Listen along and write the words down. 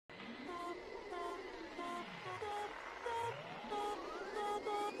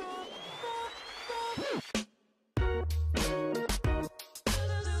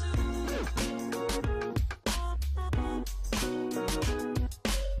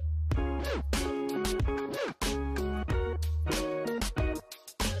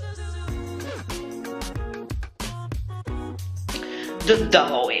The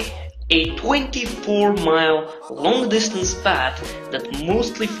Davaway, a 24-mile long-distance path that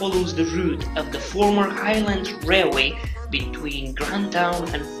mostly follows the route of the former Highland Railway between Grandtown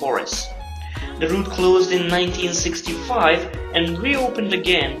and Forres. The route closed in 1965 and reopened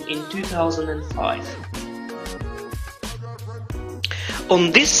again in 2005.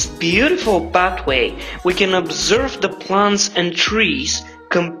 On this beautiful pathway, we can observe the plants and trees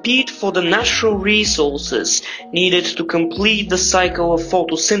compete for the natural resources needed to complete the cycle of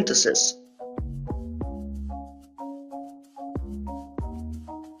photosynthesis.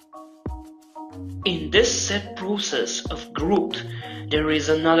 In this set process of growth, there is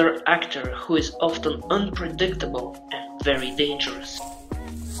another actor who is often unpredictable and very dangerous.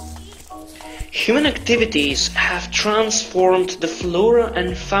 Human activities have transformed the flora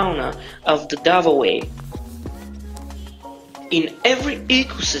and fauna of the Davaway. In every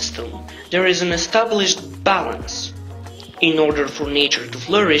ecosystem, there is an established balance. In order for nature to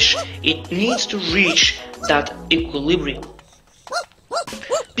flourish, it needs to reach that equilibrium.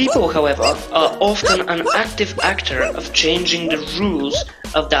 People, however, are often an active actor of changing the rules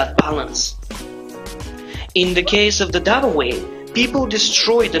of that balance. In the case of the Davaway, people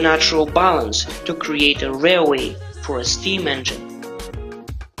destroyed the natural balance to create a railway for a steam engine.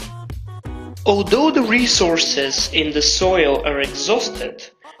 Although the resources in the soil are exhausted,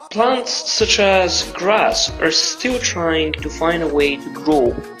 plants such as grass are still trying to find a way to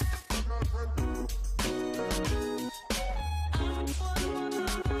grow.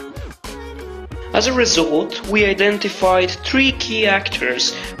 As a result, we identified three key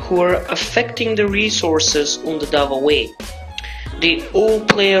actors who are affecting the resources on the Davaway. They all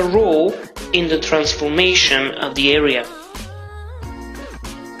play a role in the transformation of the area.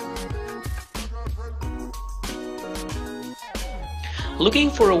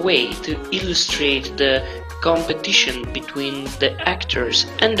 Looking for a way to illustrate the competition between the actors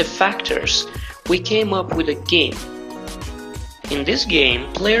and the factors, we came up with a game. In this game,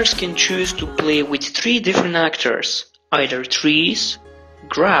 players can choose to play with three different actors, either trees,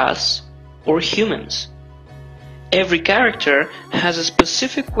 grass, or humans. Every character has a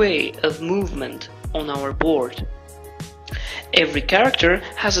specific way of movement on our board. Every character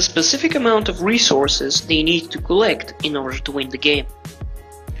has a specific amount of resources they need to collect in order to win the game.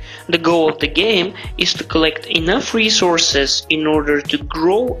 The goal of the game is to collect enough resources in order to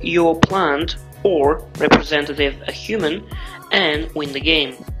grow your plant or representative a human and win the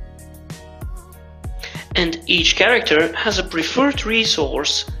game. And each character has a preferred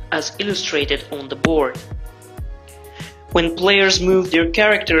resource as illustrated on the board. When players move their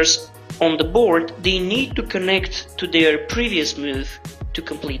characters on the board, they need to connect to their previous move to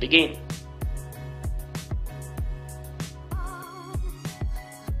complete the game.